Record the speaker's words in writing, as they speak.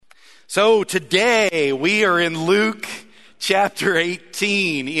So today we are in Luke chapter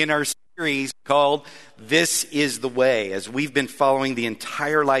 18 in our series called This is the Way, as we've been following the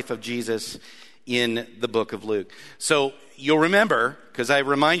entire life of Jesus in the book of Luke. So you'll remember, because I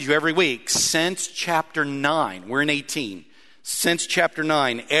remind you every week, since chapter 9, we're in 18. Since chapter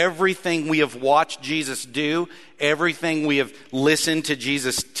 9, everything we have watched Jesus do, everything we have listened to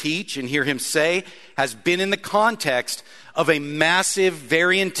Jesus teach and hear him say has been in the context of a massive,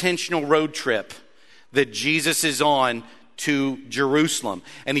 very intentional road trip that Jesus is on to Jerusalem.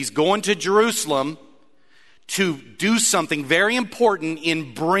 And he's going to Jerusalem to do something very important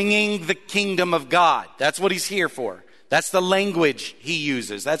in bringing the kingdom of God. That's what he's here for. That's the language he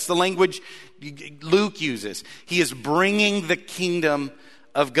uses. That's the language Luke uses. He is bringing the kingdom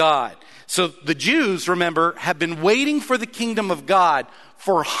of God. So the Jews, remember, have been waiting for the kingdom of God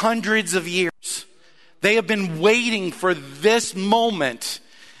for hundreds of years. They have been waiting for this moment.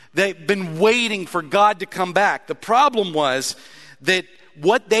 They've been waiting for God to come back. The problem was that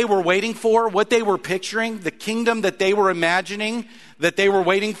what they were waiting for, what they were picturing, the kingdom that they were imagining, that they were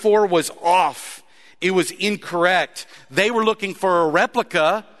waiting for was off. It was incorrect. They were looking for a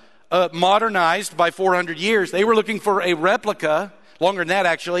replica, modernized by 400 years. They were looking for a replica, longer than that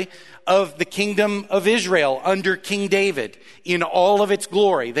actually, of the kingdom of Israel under King David in all of its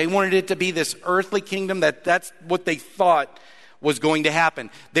glory. They wanted it to be this earthly kingdom. That's what they thought was going to happen.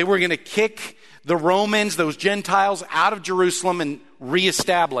 They were going to kick the Romans, those Gentiles, out of Jerusalem and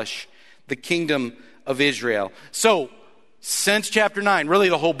reestablish the kingdom of Israel. So, since chapter 9, really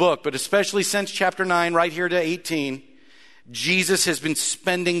the whole book, but especially since chapter 9, right here to 18, Jesus has been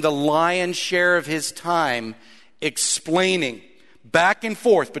spending the lion's share of his time explaining back and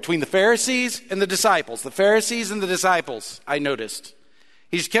forth between the Pharisees and the disciples. The Pharisees and the disciples, I noticed.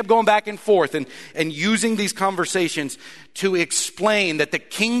 He just kept going back and forth and using these conversations to explain that the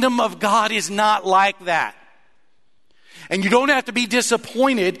kingdom of God is not like that. And you don't have to be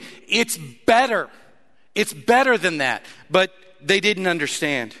disappointed. It's better. It's better than that. But they didn't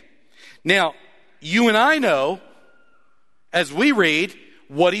understand. Now, you and I know, as we read,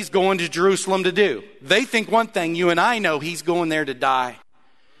 what he's going to Jerusalem to do. They think one thing. You and I know he's going there to die.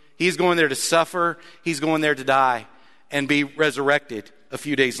 He's going there to suffer. He's going there to die and be resurrected a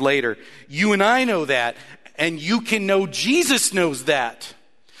few days later. You and I know that. And you can know Jesus knows that.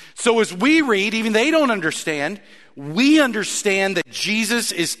 So as we read, even they don't understand, we understand that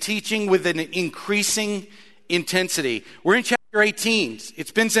Jesus is teaching with an increasing intensity. We're in chapter 18.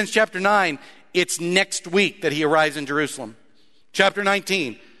 It's been since chapter 9. It's next week that he arrives in Jerusalem. Chapter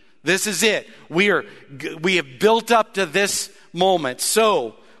 19. This is it. We have built up to this moment.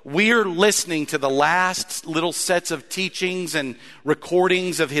 So we are listening to the last little sets of teachings and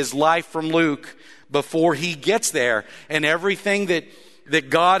recordings of his life from Luke before he gets there. And everything that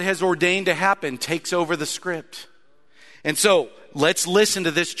God has ordained to happen takes over the script. And so let's listen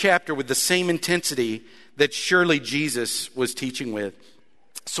to this chapter with the same intensity that surely Jesus was teaching with.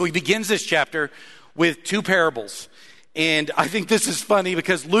 So he begins this chapter with two parables. And I think this is funny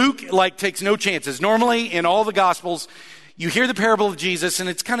because Luke takes no chances. Normally in all the Gospels, you hear the parable of Jesus and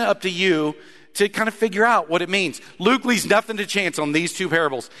it's kind of up to you to kind of figure out what it means. Luke leaves nothing to chance on these two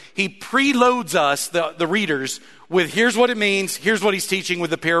parables. He preloads us, the readers, with here's what it means, here's what he's teaching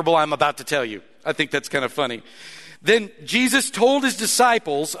with the parable I'm about to tell you. I think that's kind of funny. Then Jesus told his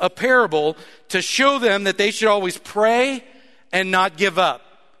disciples a parable to show them that they should always pray and not give up.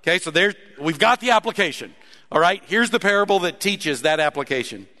 Okay, so we've got the application. All right, here's the parable that teaches that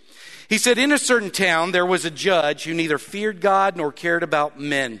application. He said, in a certain town, there was a judge who neither feared God nor cared about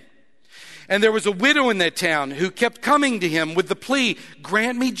men. And there was a widow in that town who kept coming to him with the plea,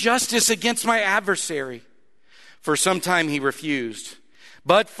 grant me justice against my adversary. For some time he refused.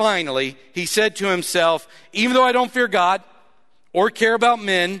 But finally, he said to himself, even though I don't fear God or care about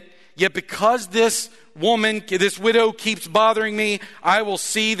men, yet because this widow keeps bothering me, I will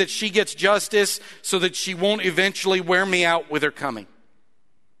see that she gets justice so that she won't eventually wear me out with her coming.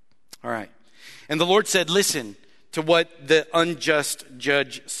 All right. And the Lord said, listen to what the unjust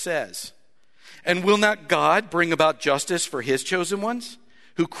judge says. And will not God bring about justice for his chosen ones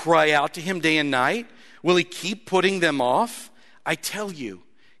who cry out to him day and night? Will he keep putting them off? I tell you,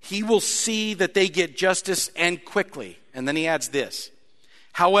 he will see that they get justice and quickly. And then he adds this.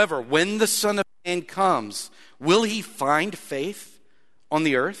 However, when the Son of Man comes, will he find faith on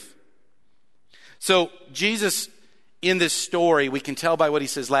the earth? So Jesus, in this story, we can tell by what he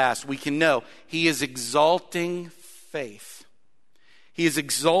says last, we can know he is exalting faith. He is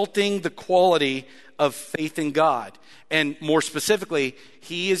exalting the quality of faith in God. And more specifically,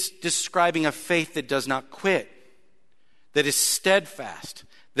 he is describing a faith that does not quit, that is steadfast,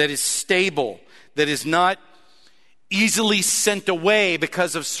 that is stable, that is not easily sent away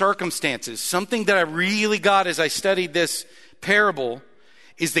because of circumstances. Something that I really got as I studied this parable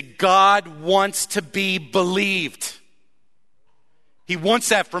is that God wants to be believed. He wants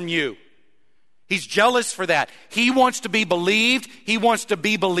that from you. He's jealous for that. He wants to be believed. He wants to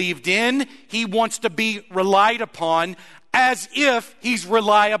be believed in. He wants to be relied upon as if he's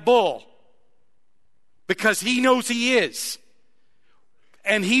reliable. Because he knows he is.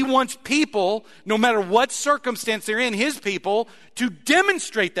 And he wants people, no matter what circumstance they're in, his people, to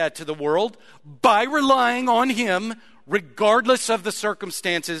demonstrate that to the world by relying on him regardless of the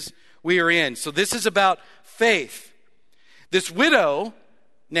circumstances we are in. So this is about faith. This widow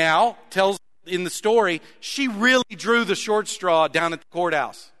now tells in the story, she really drew the short straw down at the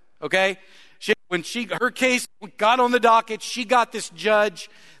courthouse. Okay? Her case got on the docket, she got this judge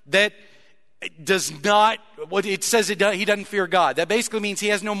that does not, what it says he doesn't fear God. That basically means he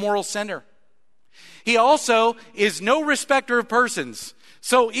has no moral center. He also is no respecter of persons.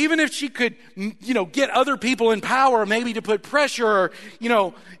 So even if she could, get other people in power, maybe to put pressure or,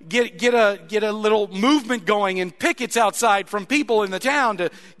 get a little movement going and pickets outside from people in the town to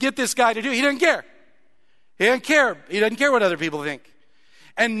get this guy to do, he doesn't care. He doesn't care. He doesn't care what other people think.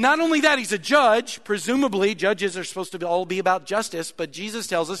 And not only that, he's a judge. Presumably, judges are supposed to all be about justice, but Jesus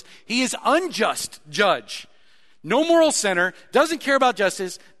tells us he is unjust judge. No moral center, doesn't care about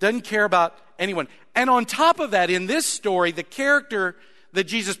justice, doesn't care about anyone. And on top of that, in this story, the character that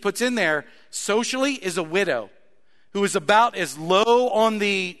Jesus puts in there socially is a widow who is about as low on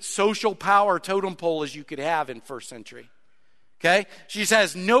the social power totem pole as you could have in first century. Okay? She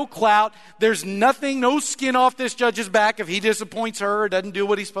has no clout. There's nothing, no skin off this judge's back if he disappoints her or doesn't do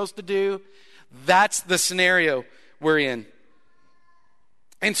what he's supposed to do. That's the scenario we're in.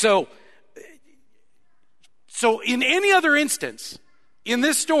 And so in any other instance, in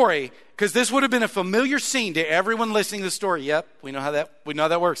this story, because this would have been a familiar scene to everyone listening to the story. Yep, we know how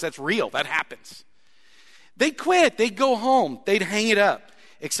that works. That's real. That happens. They'd quit. They'd go home. They'd hang it up.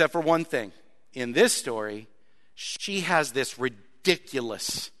 Except for one thing. In this story, she has this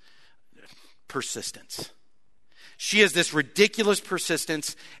ridiculous persistence. She has this ridiculous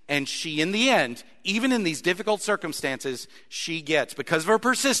persistence, and she, in the end, even in these difficult circumstances, she gets, because of her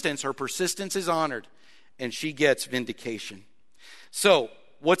persistence is honored, and she gets vindication. So,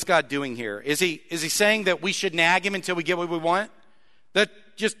 what's God doing here? Is he saying that we should nag him until we get what we want?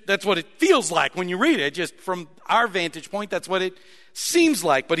 That's what it feels like when you read it. Just from our vantage point, that's what it seems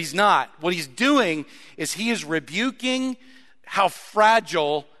like, but he's not. What he's doing is he is rebuking how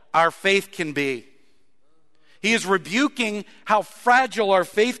fragile our faith can be. He is rebuking how fragile our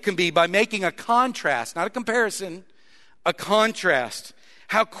faith can be by making a contrast, not a comparison, a contrast.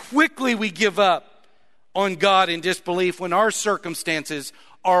 How quickly we give up on God in disbelief when our circumstances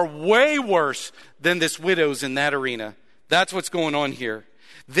are way worse than this widow's in that arena. That's what's going on here.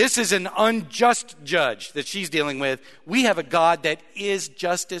 This is an unjust judge that she's dealing with. We have a God that is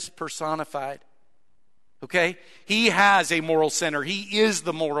justice personified. Okay? He has a moral center. He is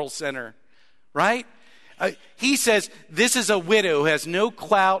the moral center. Right? He says, this is a widow who has no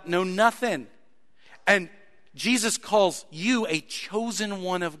clout, no nothing. And Jesus calls you a chosen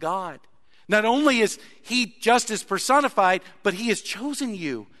one of God. Not only is he justice personified, but he has chosen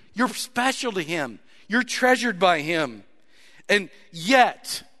you. You're special to him. You're treasured by him. And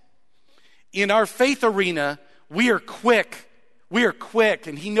yet, in our faith arena, we are quick,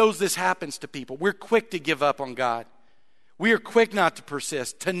 and he knows this happens to people. We're quick to give up on God. We are quick not to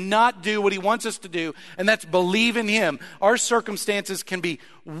persist, to not do what he wants us to do, and that's believe in him. Our circumstances can be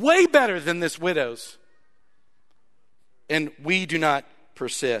way better than this widow's, and we do not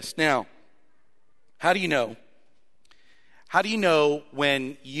persist. Now, how do you know? How do you know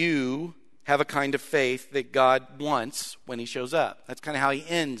when you have a kind of faith that God wants when he shows up? That's kind of how he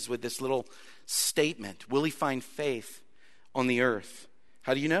ends with this little statement. Will he find faith on the earth?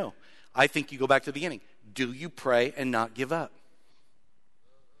 How do you know? I think you go back to the beginning. Do you pray and not give up?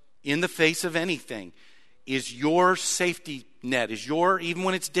 In the face of anything, is your safety net, even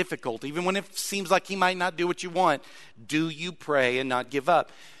when it's difficult, even when it seems like he might not do what you want, do you pray and not give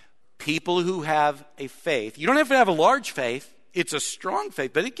up? People who have a faith, you don't have to have a large faith. It's a strong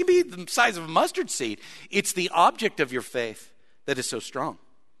faith, but it can be the size of a mustard seed. It's the object of your faith that is so strong.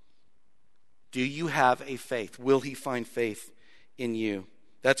 Do you have a faith? Will he find faith in you?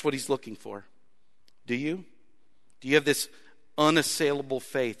 That's what he's looking for. Do you? Do you have this unassailable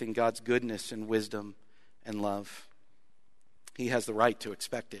faith in God's goodness and wisdom and love? He has the right to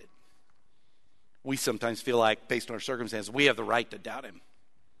expect it. We sometimes feel like, based on our circumstances, we have the right to doubt him.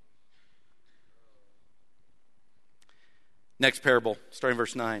 Next parable, starting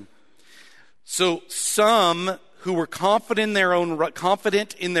verse 9. So some who were confident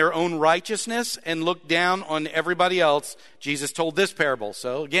in their own righteousness and looked down on everybody else, Jesus told this parable.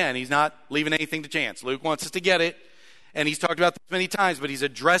 So again, he's not leaving anything to chance. Luke wants us to get it, and he's talked about this many times, but he's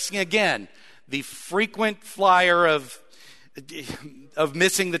addressing again the frequent flyer of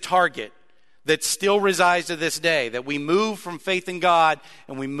missing the target that still resides to this day, that we move from faith in God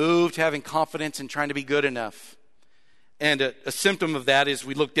and we move to having confidence and trying to be good enough. And a symptom of that is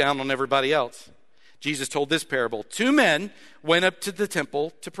we look down on everybody else. Jesus told this parable. 2 men went up to the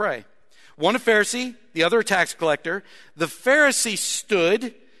temple to pray. One a Pharisee, the other a tax collector. The Pharisee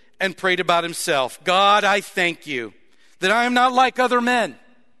stood and prayed about himself. God, I thank you that I am not like other men,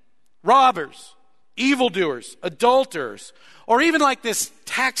 robbers, evildoers, adulterers, or even like this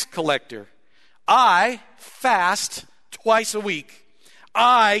tax collector. I fast twice a week.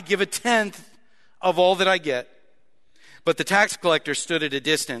 I give 1/10 of all that I get. But the tax collector stood at a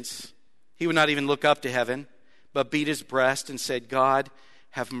distance. He would not even look up to heaven, but beat his breast and said, God,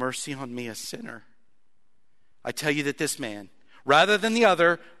 have mercy on me, a sinner. I tell you that this man, rather than the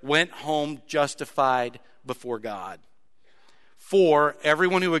other, went home justified before God. For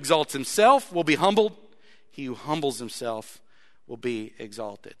everyone who exalts himself will be humbled. He who humbles himself will be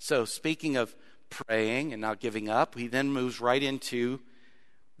exalted. So speaking of praying and not giving up, he then moves right into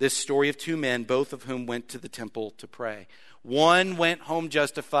this story of 2 men, both of whom went to the temple to pray. One went home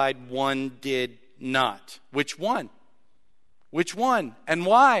justified, one did not. Which one? Which one? And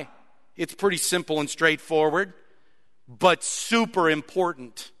why? It's pretty simple and straightforward, but super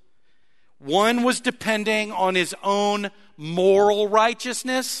important. One was depending on his own moral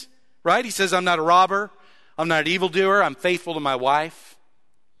righteousness, right? He says, I'm not a robber, I'm not an evildoer, I'm faithful to my wife.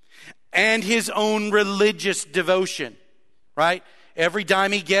 And his own religious devotion, right? Every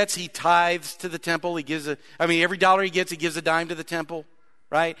dime he gets, he tithes to the temple. Every dollar he gets, he gives a dime to the temple,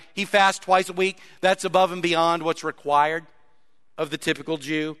 right? He fasts twice a week. That's above and beyond what's required of the typical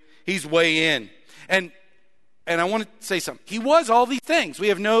Jew. He's way in. And I want to say something. He was all these things. We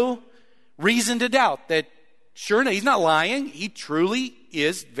have no reason to doubt that, sure enough, he's not lying. He truly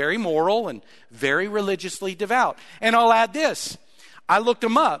is very moral and very religiously devout. And I'll add this. I looked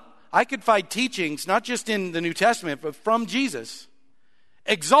him up. I could find teachings, not just in the New Testament, but from Jesus,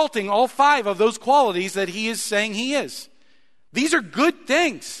 exalting all 5 of those qualities that he is saying he is. These are good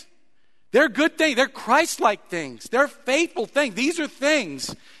things. They're good things. They're Christ-like things. They're faithful things. These are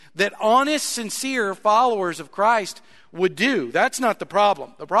things that honest, sincere followers of Christ would do. That's not the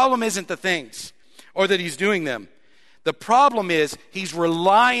problem. The problem isn't the things or that he's doing them. The problem is he's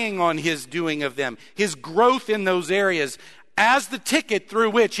relying on his doing of them, his growth in those areas as the ticket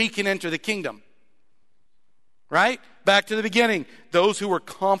through which he can enter the kingdom. Right? Back to the beginning. Those who were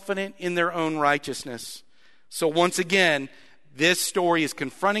confident in their own righteousness. So once again, this story is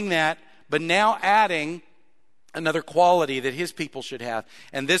confronting that, but now adding another quality that his people should have.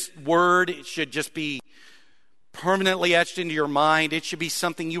 And this word should just be permanently etched into your mind. It should be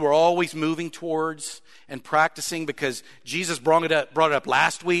something you are always moving towards and practicing, because Jesus brought it up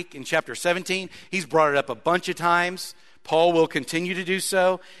last week in chapter 17. He's brought it up a bunch of times. Paul will continue to do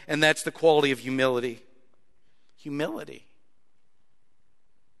so, and that's the quality of humility. Humility.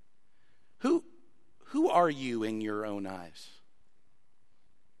 Who are you in your own eyes?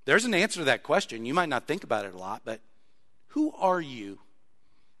 There's an answer to that question. You might not think about it a lot, but who are you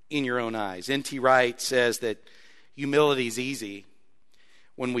in your own eyes? N.T. Wright says that humility is easy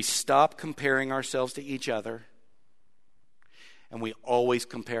when we stop comparing ourselves to each other and we always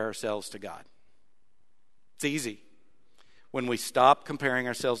compare ourselves to God. It's easy when we stop comparing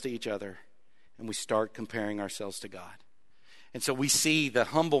ourselves to each other and we start comparing ourselves to God. And so we see the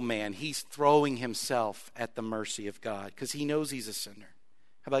humble man, he's throwing himself at the mercy of God because he knows he's a sinner.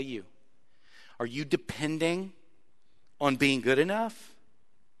 How about you? Are you depending on being good enough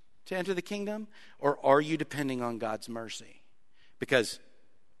to enter the kingdom? Or are you depending on God's mercy? Because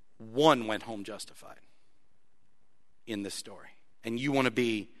one went home justified in this story. And you want to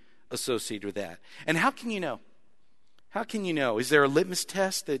be associated with that. And how can you know? How can you know? Is there a litmus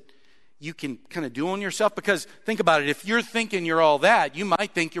test that you can kind of do on yourself? Because think about it. If you're thinking you're all that, you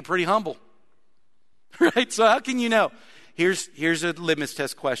might think you're pretty humble. Right? So how can you know? Here's a litmus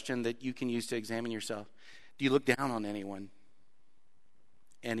test question that you can use to examine yourself. Do you look down on anyone?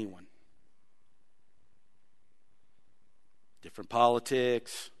 Anyone? Different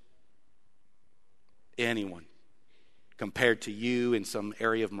politics? Anyone? Compared to you in some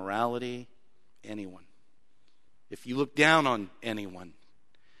area of morality? Anyone? If you look down on anyone,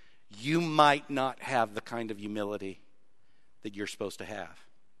 you might not have the kind of humility that you're supposed to have.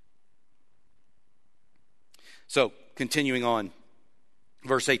 So, Continuing on,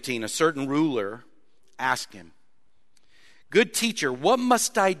 verse 18, a certain ruler asked him, "Good teacher, what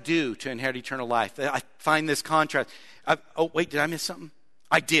must I do to inherit eternal life?" I find this contrast. Did I miss something?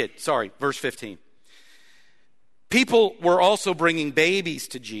 I did. Sorry, verse 15. People were also bringing babies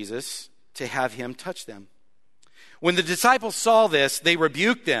to Jesus to have him touch them. When the disciples saw this, they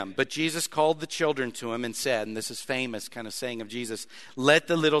rebuked them. But Jesus called the children to him and said, and this is famous kind of saying of Jesus, "Let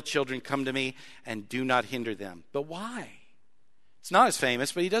the little children come to me and do not hinder them." But why? It's not as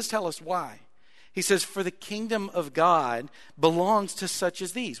famous, but he does tell us why. He says, "For the kingdom of God belongs to such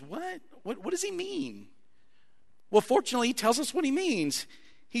as these." What does he mean? Well, fortunately, he tells us what he means.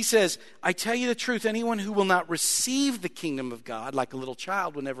 He says, "I tell you the truth, anyone who will not receive the kingdom of God like a little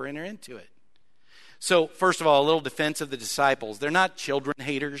child will never enter into it." So, first of all, a little defense of the disciples. They're not children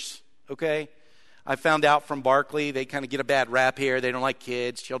haters, okay? I found out from Barclay, they kind of get a bad rap here. They don't like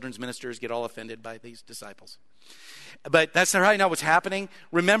kids. Children's ministers get all offended by these disciples. But that's not what's happening.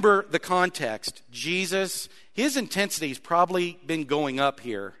 Remember the context. Jesus, his intensity's probably been going up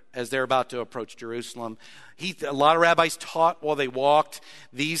here as they're about to approach Jerusalem. A lot of rabbis taught while they walked.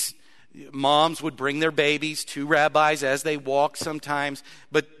 These moms would bring their babies to rabbis as they walked sometimes.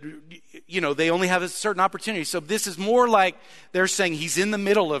 But, they only have a certain opportunity. So this is more like they're saying he's in the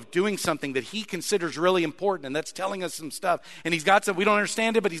middle of doing something that he considers really important. And that's telling us some stuff. And he's got some, we don't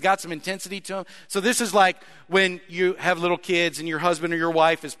understand it, but he's got some intensity to him. So this is like when you have little kids and your husband or your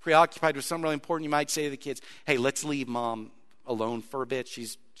wife is preoccupied with something really important. You might say to the kids, "Hey, let's leave mom alone for a bit.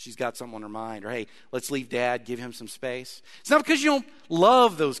 She's got something on her mind." Or, "Hey, let's leave dad, give him some space." It's not because you don't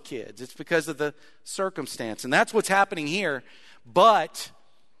love those kids. It's because of the circumstance. And that's what's happening here. But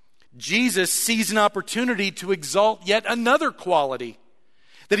Jesus sees an opportunity to exalt yet another quality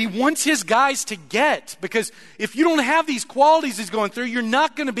that he wants his guys to get. Because if you don't have these qualities he's going through, you're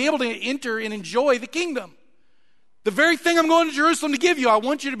not going to be able to enter and enjoy the kingdom. The very thing I'm going to Jerusalem to give you, I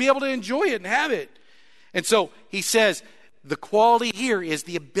want you to be able to enjoy it and have it. And so he says, the quality here is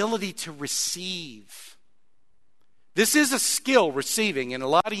the ability to receive. This is a skill, receiving, and a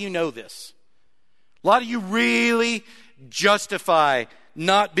lot of you know this. A lot of you really justify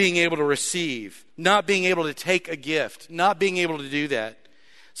not being able to receive, not being able to take a gift, not being able to do that.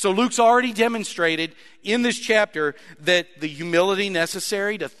 So Luke's already demonstrated in this chapter that the humility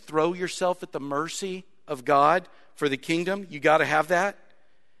necessary to throw yourself at the mercy of God for the kingdom, you got to have that.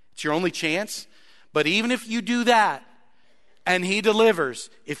 It's your only chance. But even if you do that, and he delivers,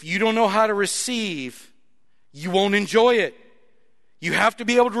 if you don't know how to receive, you won't enjoy it. You have to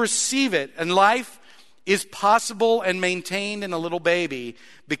be able to receive it. And life is possible and maintained in a little baby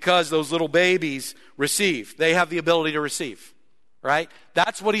because those little babies receive. They have the ability to receive, right?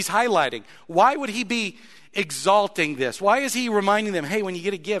 That's what he's highlighting. Why would he be exalting this? Why is he reminding them, hey, when you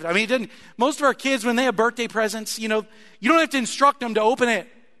get a gift? I mean, most of our kids, when they have birthday presents, you don't have to instruct them to open it.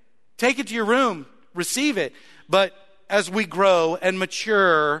 Take it to your room, receive it. But as we grow and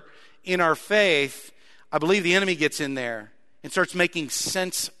mature in our faith, I believe the enemy gets in there and starts making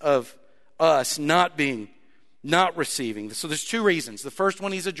sense of us not receiving. So there's two reasons. The first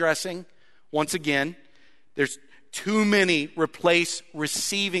one he's addressing, once again, there's too many replace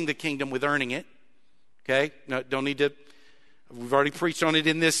receiving the kingdom with earning it. Okay? No, don't need to, we've already preached on it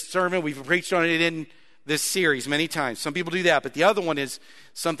in this sermon. We've preached on it in this series many times. Some people do that. But the other one is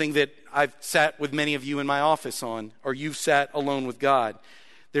something that I've sat with many of you in my office on, or you've sat alone with God.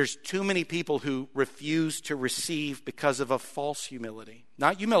 There's too many people who refuse to receive because of a false humility.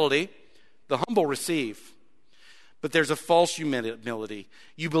 Not humility. The humble receive. But there's a false humility.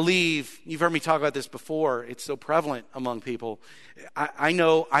 You believe, you've heard me talk about this before, it's so prevalent among people. I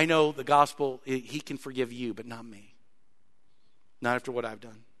know the gospel, he can forgive you, but not me. Not after what I've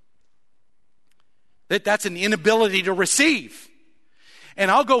done. That's an inability to receive. And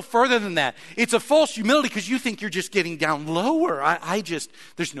I'll go further than that. It's a false humility because you think you're just getting down lower.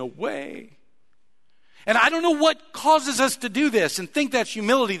 There's no way. And I don't know what causes us to do this and think that's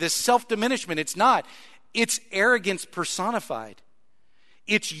humility, this self-diminishment. It's not. It's arrogance personified.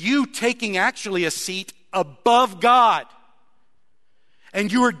 It's you taking actually a seat above God.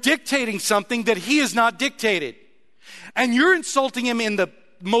 And you are dictating something that he has not dictated. And you're insulting him in the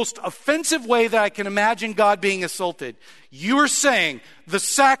most offensive way that I can imagine God being insulted. You are saying the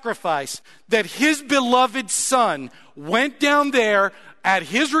sacrifice that his beloved son went down there at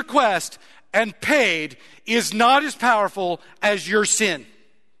his request and paid is not as powerful as your sin.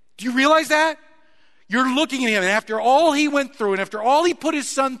 Do you realize that? You're looking at him, and after all he went through, and after all he put his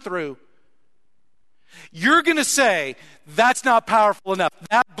son through, you're going to say, that's not powerful enough.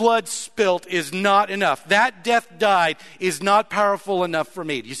 That blood spilt is not enough. That death died is not powerful enough for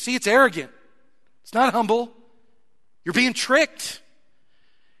me. Do you see? It's arrogant. It's not humble. You're being tricked.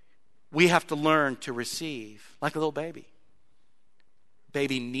 We have to learn to receive like a little baby.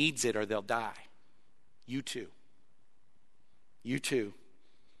 Baby needs it or they'll die. You too. You too.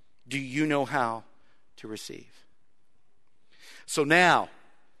 Do you know how to receive? So now,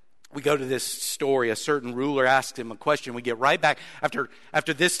 we go to this story. A certain ruler asked him a question. We get right back.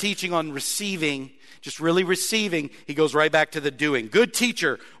 After this teaching on receiving, just really receiving, he goes right back to the doing. Good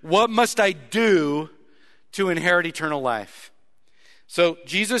teacher, what must I do to inherit eternal life? So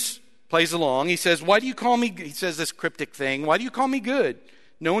Jesus plays along. He says, why do you call me, he says this cryptic thing, why do you call me good?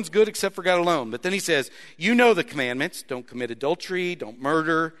 No one's good except for God alone. But then he says, you know the commandments. Don't commit adultery. Don't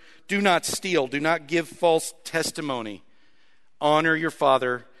murder. Do not steal. Do not give false testimony. Honor your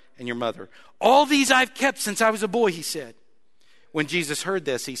father and your mother. All these I've kept since I was a boy, he said. When Jesus heard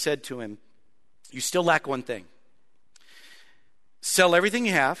this, he said to him, you still lack one thing. Sell everything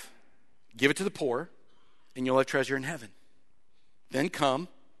you have, give it to the poor, and you'll have treasure in heaven. Then come,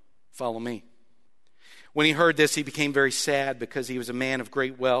 follow me. When he heard this, he became very sad because he was a man of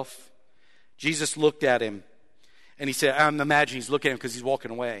great wealth. Jesus looked at him, and he said, I'm imagining he's looking at him because he's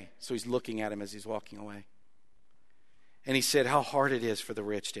walking away. So he's looking at him as he's walking away. And he said, how hard it is for the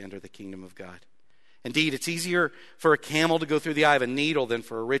rich to enter the kingdom of God. Indeed, it's easier for a camel to go through the eye of a needle than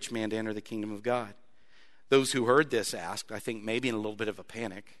for a rich man to enter the kingdom of God. Those who heard this asked, I think maybe in a little bit of a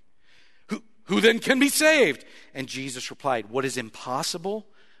panic, who then can be saved? And Jesus replied, what is impossible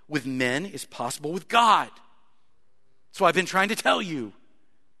with men is possible with God. That's what I've been trying to tell you.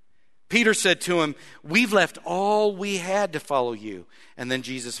 Peter said to him, we've left all we had to follow you. And then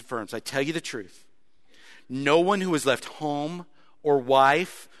Jesus affirms, I tell you the truth. No one who has left home or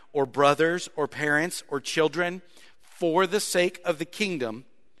wife or brothers or parents or children for the sake of the kingdom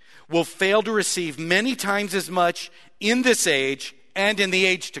will fail to receive many times as much in this age and in the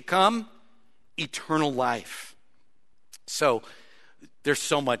age to come, eternal life. So there's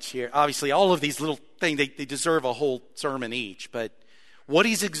so much here. Obviously, all of these little things, they deserve a whole sermon each. But what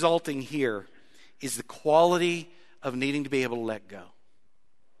he's exalting here is the quality of needing to be able to let go.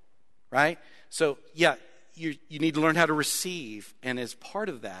 Right? So, yeah, you need to learn how to receive. And as part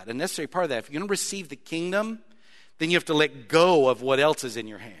of that, a necessary part of that, if you're going to receive the kingdom, then you have to let go of what else is in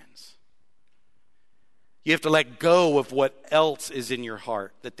your hands. You have to let go of what else is in your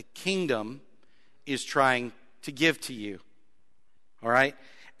heart that the kingdom is trying to give to you. All right?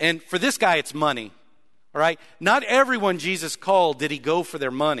 And for this guy, it's money. All right? Not everyone Jesus called did he go for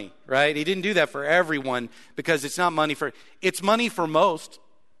their money, right? He didn't do that for everyone because it's not money for, it's money for most.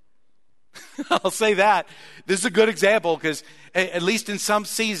 I'll say that. This is a good example because at least in some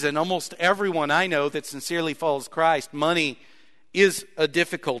season, almost everyone I know that sincerely follows Christ, money is a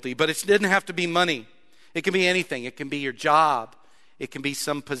difficulty, but it doesn't have to be money. It can be anything. It can be your job. It can be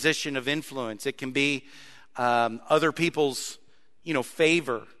some position of influence. It can be other people's,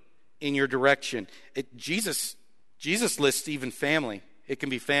 favor in your direction. Jesus lists even family. It can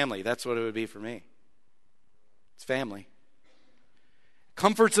be family. That's what it would be for me. It's family.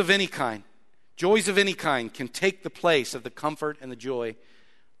 Comforts of any kind, joys of any kind can take the place of the comfort and the joy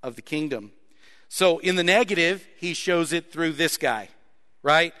of the kingdom. So in the negative, he shows it through this guy,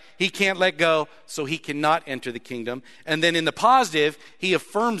 right? He can't let go, so he cannot enter the kingdom. And then in the positive, he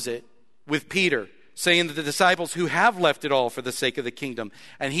affirms it with Peter, saying that the disciples who have left it all for the sake of the kingdom.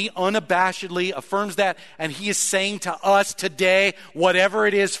 And he unabashedly affirms that. And he is saying to us today, whatever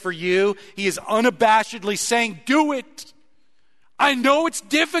it is for you, he is unabashedly saying, do it. I know it's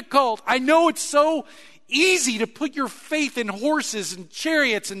difficult. I know it's so easy to put your faith in horses and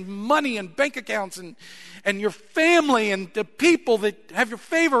chariots and money and bank accounts and your family and the people that have your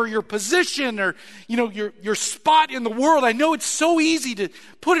favor or your position or, your spot in the world. I know it's so easy to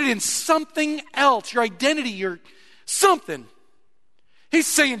put it in something else, your identity, your something. He's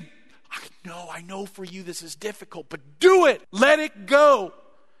saying, I know for you this is difficult, but do it. Let it go.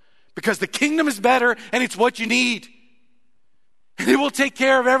 Because the kingdom is better and it's what you need. And he will take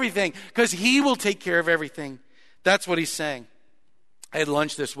care of everything because he will take care of everything. That's what he's saying. I had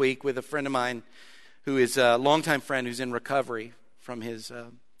lunch this week with a friend of mine who is a longtime friend who's in recovery from his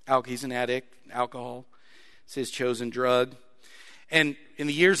he's an addict, alcohol. It's his chosen drug. And in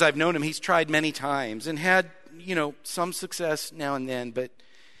the years I've known him, he's tried many times and had, some success now and then, but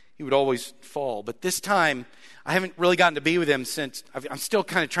he would always fall. But this time, I haven't really gotten to be with him since. I'm still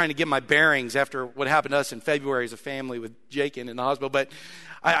kind of trying to get my bearings after what happened to us in February as a family with Jake in the hospital. But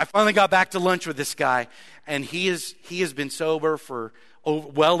I finally got back to lunch with this guy, and he has been sober for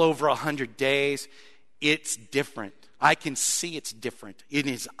well over 100 days. It's different. I can see it's different in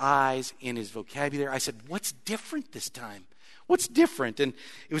his eyes, in his vocabulary. I said, what's different this time? What's different? And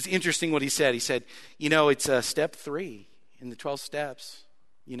it was interesting what he said. He said, it's step 3 in the 12 steps.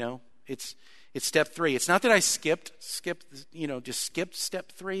 It's step 3. It's not that I skipped step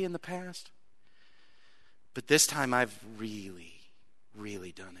 3 in the past. But this time I've really,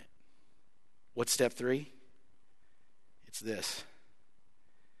 really done it. What's step 3? It's this.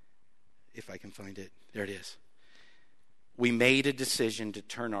 If I can find it. There it is. We made a decision to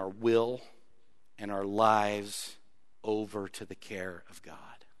turn our will and our lives over to the care of God.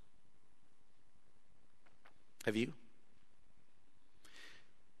 Have you?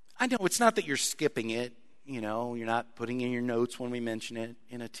 I know it's not that you're skipping it. You're not putting in your notes when we mention it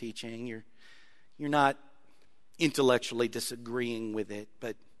in a teaching. You're not intellectually disagreeing with it.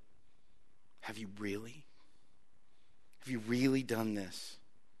 But have you really? Have you really done this?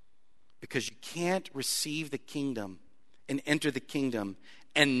 Because you can't receive the kingdom and enter the kingdom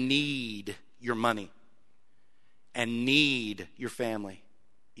and need your money, and need your family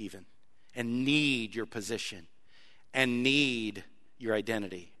even, and need your position, and need your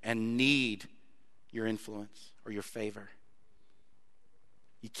identity, and need your influence or your favor.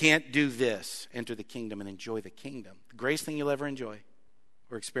 You can't do this, enter the kingdom and enjoy the kingdom, the greatest thing you'll ever enjoy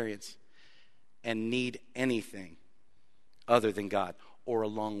or experience, and need anything other than God or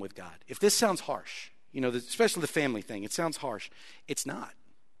along with God. If this sounds harsh, especially the family thing, it sounds harsh. It's not.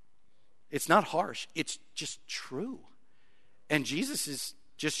 It's not harsh. It's just true. And Jesus is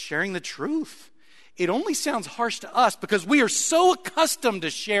just sharing the truth. It only sounds harsh to us because we are so accustomed to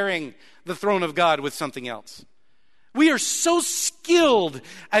sharing the throne of God with something else. We are so skilled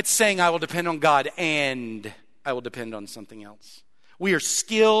at saying, I will depend on God and I will depend on something else. We are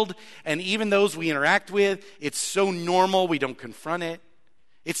skilled, and even those we interact with, it's so normal we don't confront it.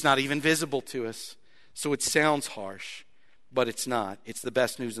 It's not even visible to us. So it sounds harsh, but it's not. It's the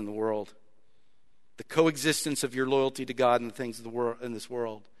best news in the world. The coexistence of your loyalty to God and the things of the world in this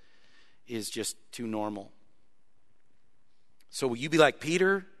world is just too normal. So will you be like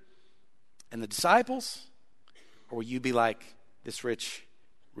Peter and the disciples, or will you be like this rich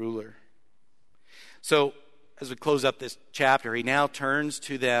ruler? So as we close up this chapter, he now turns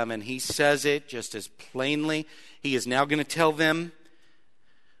to them and he says it just as plainly. He is now going to tell them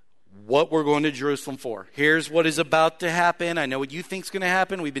what we're going to Jerusalem for. Here's what is about to happen. I know what you think is going to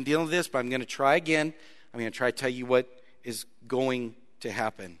happen. We've been dealing with this, but I'm going to try again. I'm going to try to tell you what is going to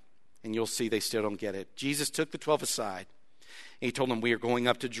happen. And you'll see they still don't get it. Jesus took the 12 aside, and he told them, we are going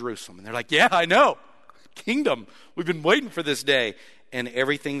up to Jerusalem. And they're like, yeah, I know. Kingdom. We've been waiting for this day. And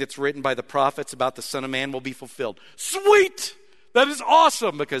everything that's written by the prophets about the Son of Man will be fulfilled. Sweet! That is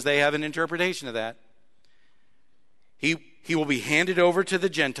awesome, because they have an interpretation of that. He will be handed over to the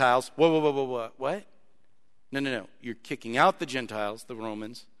Gentiles. Whoa. What? No. You're kicking out the Gentiles, the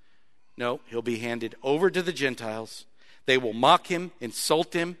Romans. No, he'll be handed over to the Gentiles. They will mock him,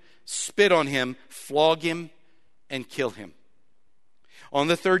 insult him, spit on him, flog him, and kill him. On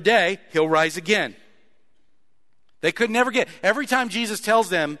the third day, he'll rise again. They could never get. Every time Jesus tells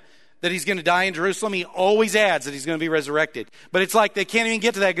them that he's going to die in Jerusalem, he always adds that he's going to be resurrected. But it's like they can't even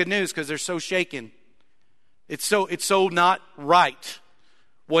get to that good news because they're so shaken. It's so not right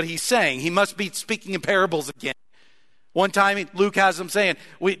what he's saying. He must be speaking in parables again. One time Luke has them saying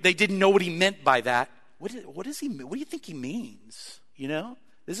they didn't know what he meant by that. What do you think he means?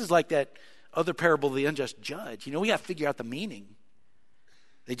 This is like that other parable of the unjust judge. We got to figure out the meaning.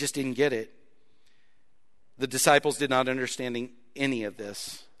 They just didn't get it. The disciples did not understand any of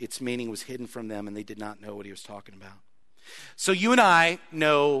this. Its meaning was hidden from them, and they did not know what he was talking about. So you and I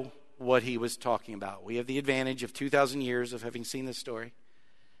know what he was talking about. We have the advantage of 2,000 years of having seen this story.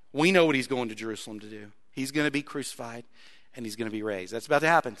 We know what he's going to Jerusalem to do. He's going to be crucified, and he's going to be raised. That's about to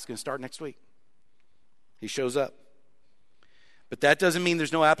happen. It's going to start next week. He shows up. But that doesn't mean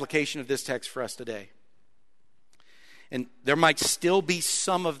there's no application of this text for us today. And there might still be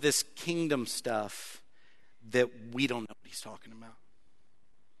some of this kingdom stuff that we don't know what he's talking about.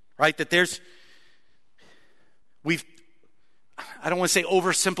 Right? That I don't want to say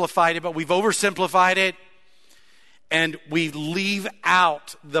oversimplified it, but we've oversimplified it, and we leave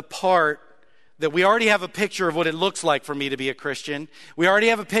out the part that we already have a picture of what it looks like for me to be a Christian. We already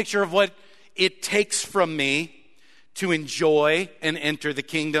have a picture of what it takes from me to enjoy and enter the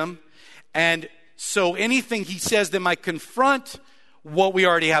kingdom. And so anything he says that might confront what we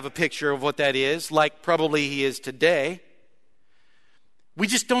already have a picture of what that is, like probably he is today, we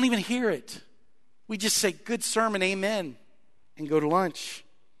just don't even hear it. We just say, good sermon, amen, and go to lunch.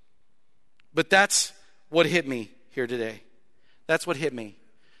 But that's what hit me here today. That's what hit me,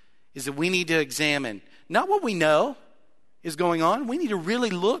 is that we need to examine not what we know is going on. We need to really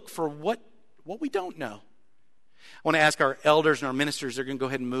look for what we don't know. I want to ask our elders and our ministers, they're going to go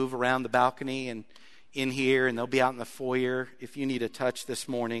ahead and move around the balcony and in here, and they'll be out in the foyer if you need a touch this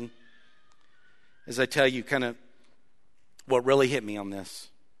morning. As I tell you kind of what really hit me on this.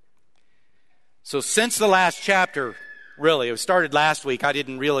 So since the last chapter, really, it started last week. I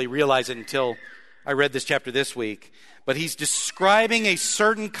didn't really realize it until I read this chapter this week. But he's describing a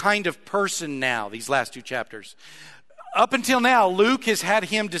certain kind of person now, these last two chapters. Up until now, Luke has had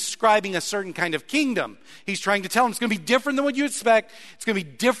him describing a certain kind of kingdom. He's trying to tell him it's going to be different than what you expect. It's going to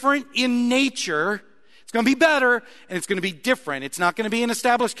be different in nature. It's going to be better, and it's going to be different. It's not going to be an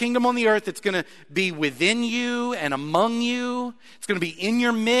established kingdom on the earth. It's going to be within you and among you. It's going to be in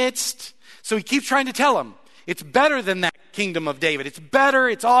your midst. So he keeps trying to tell him, it's better than that kingdom of David. It's better.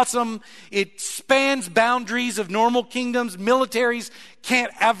 It's awesome. It spans boundaries of normal kingdoms. Militaries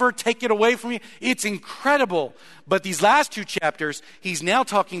can't ever take it away from you. It's incredible. But these last two chapters, he's now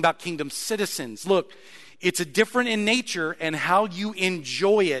talking about kingdom citizens. Look, it's a different in nature, and how you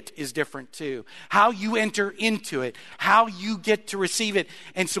enjoy it is different too. How you enter into it, how you get to receive it.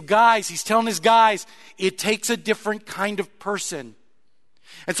 And so guys, he's telling his guys, it takes a different kind of person.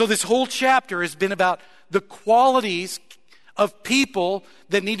 And so this whole chapter has been about the qualities of people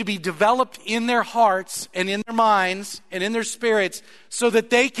that need to be developed in their hearts and in their minds and in their spirits so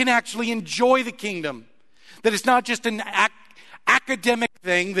that they can actually enjoy the kingdom. That it's not just an academic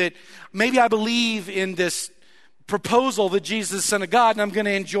thing that maybe I believe in this proposal that Jesus is the Son of God and I'm going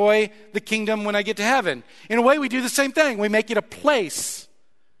to enjoy the kingdom when I get to heaven. In a way, we do the same thing. We make it a place.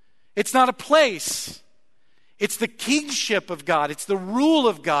 It's not a place. It's the kingship of God. It's the rule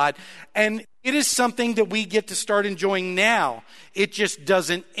of God. And it is something that we get to start enjoying now. It just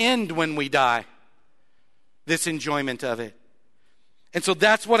doesn't end when we die, this enjoyment of it. And so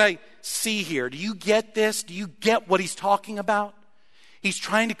that's what I see here. Do you get this? Do you get what he's talking about? He's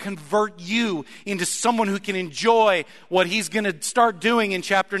trying to convert you into someone who can enjoy what he's going to start doing in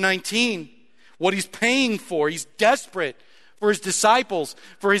chapter 19. What he's paying for. He's desperate for his disciples,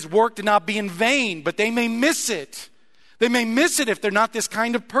 for his work to not be in vain, but they may miss it. They may miss it if they're not this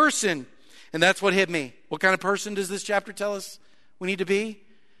kind of person. And that's what hit me. What kind of person does this chapter tell us we need to be?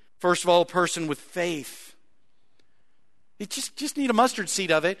 First of all, a person with faith. You just need a mustard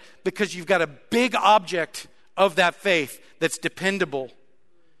seed of it because you've got a big object of that faith that's dependable.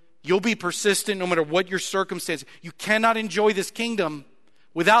 You'll be persistent no matter what your circumstance. You cannot enjoy this kingdom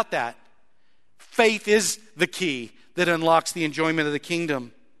without that. Faith is the key that unlocks the enjoyment of the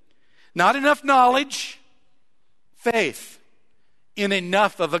kingdom. Not enough knowledge, faith in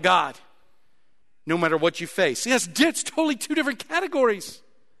enough of a God. No matter what you face. Yes, it's totally two different categories.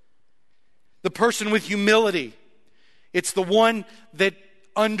 The person with humility. It's the one that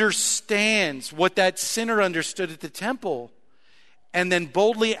understands what that sinner understood at the temple and then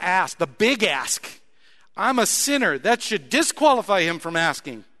boldly asks, the big ask. I'm a sinner. That should disqualify him from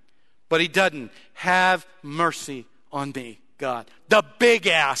asking. But he doesn't. Have mercy on me, God. The big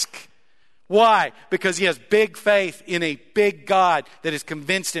ask. Why? Because he has big faith in a big God that has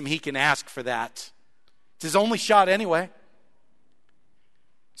convinced him he can ask for that. It's his only shot anyway.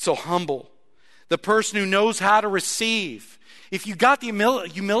 So humble. The person who knows how to receive. If you got the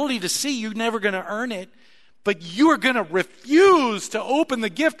humility to see, you're never going to earn it, but you are going to refuse to open the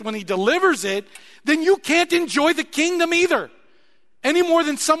gift when he delivers it, then you can't enjoy the kingdom either. Any more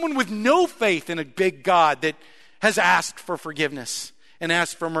than someone with no faith in a big God that has asked for forgiveness and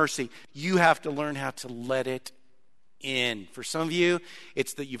asked for mercy. You have to learn how to let it in. For some of you,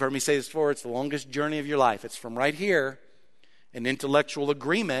 you've heard me say this before, it's the longest journey of your life. It's from right here, an intellectual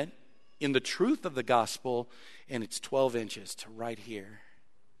agreement in the truth of the gospel, and it's 12 inches to right here.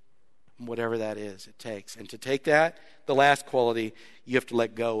 Whatever that is, it takes. And to take that, the last quality, you have to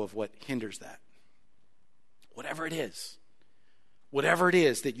let go of what hinders that. Whatever it is. Whatever it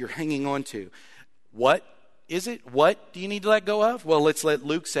is that you're hanging on to. What is it? What do you need to let go of? Well, let's let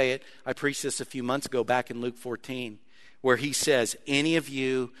Luke say it. I preached this a few months ago back in Luke 14, where he says, any of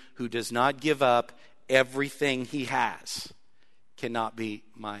you who does not give up everything he has cannot be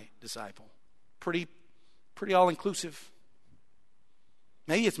my disciple. Pretty all-inclusive.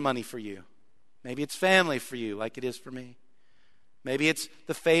 Maybe it's money for you. Maybe it's family for you, like it is for me. Maybe it's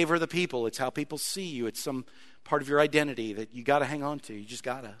the favor of the people. It's how people see you. It's some part of your identity that you got to hang on to. You just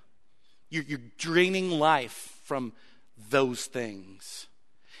got to. You're draining life from those things.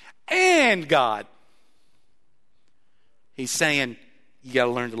 And God, he's saying, you got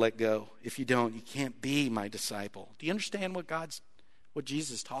to learn to let go. If you don't, you can't be my disciple. Do you understand what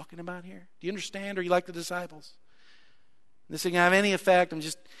Jesus is talking about here? Do you understand? Are you like the disciples? This ain't gonna have any effect.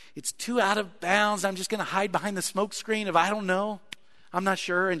 It's too out of bounds. I'm just going to hide behind the smoke screen of I don't know. I'm not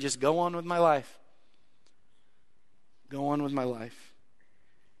sure, and just go on with my life. go on with my life.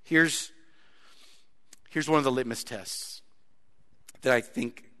 Here's one of the litmus tests that I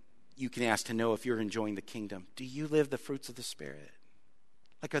think you can ask to know if you're enjoying the kingdom. Do you live the fruits of the Spirit?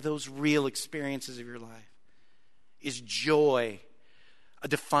 Like, are those real experiences of your life? Is joy a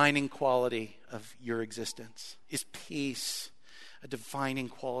defining quality of your existence? Is peace a defining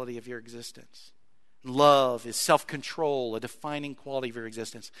quality of your existence? Love, is self-control a defining quality of your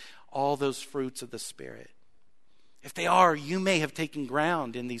existence? All those fruits of the Spirit. If they are, you may have taken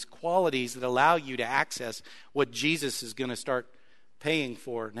ground in these qualities that allow you to access what Jesus is going to start paying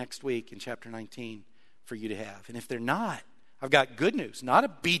for next week in chapter 19 for you to have. And if they're not, I've got good news. Not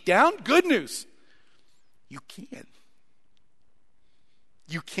a beat down, good news. You can.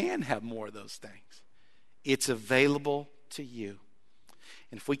 You can have more of those things. It's available to you.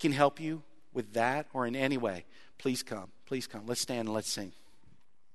 And if we can help you with that or in any way, please come. Please come. Let's stand and let's sing.